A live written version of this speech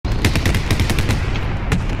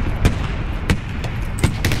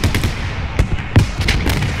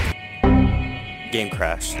game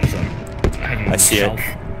crashed. So. I see it.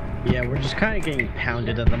 Yeah, we're just kind of getting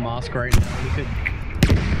pounded at the mosque right now. We could.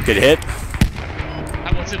 Good hit.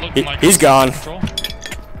 What's it looking like? He's gone. Out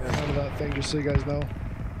of that thing, just so you guys know.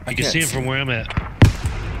 I can see him from where I'm at.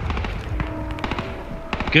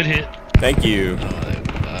 Good hit. Thank you.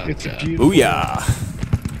 It's a beautiful. Booyah.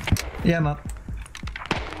 Yeah, I'm up.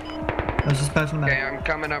 I was just passing Okay, that. I'm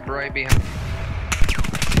coming up right behind.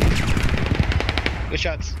 Good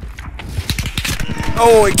shots.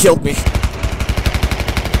 Oh, it killed me.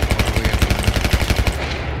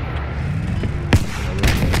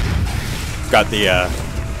 Got the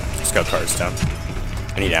scout cars down.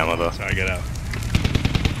 I need ammo though. Sorry, get out.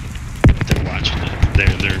 They're watching it.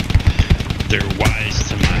 They're wise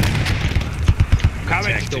to my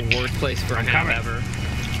Coming. tactic. The worst place for a ham ever.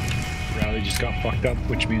 Rally just got fucked up,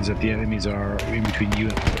 which means that the enemies are in between you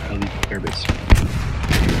and the airbase.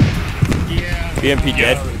 Yeah. BMP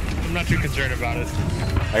dead. I'm not too concerned about it.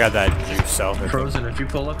 I got that juice cell. Frozen, if you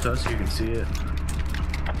pull up to us, you can see it.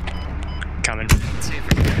 Coming.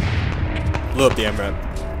 Blew up the MRAP.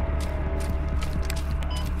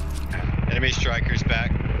 Enemy strikers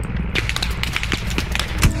back.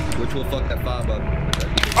 Which will fuck that fob up.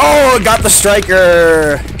 Oh, got the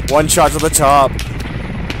striker! One shot to the top.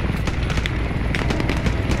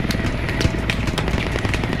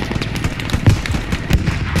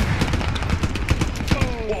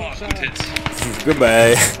 Oh, good hits.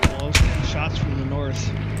 Goodbye. Shots from the north.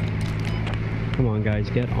 Come on, guys,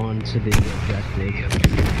 get on to the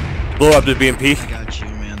objective. Blow up the BMP. I got you,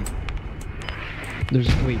 man. There's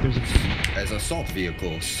a As assault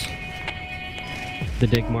vehicles. the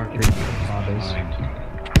dig marker.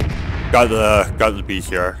 Got the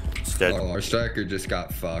BTR. It's dead. Oh, our striker just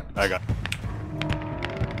got fucked. I got.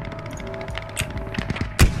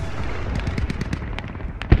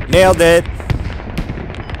 Nailed it.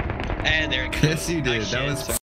 And there it goes. Yes, you did. Nice That shit. was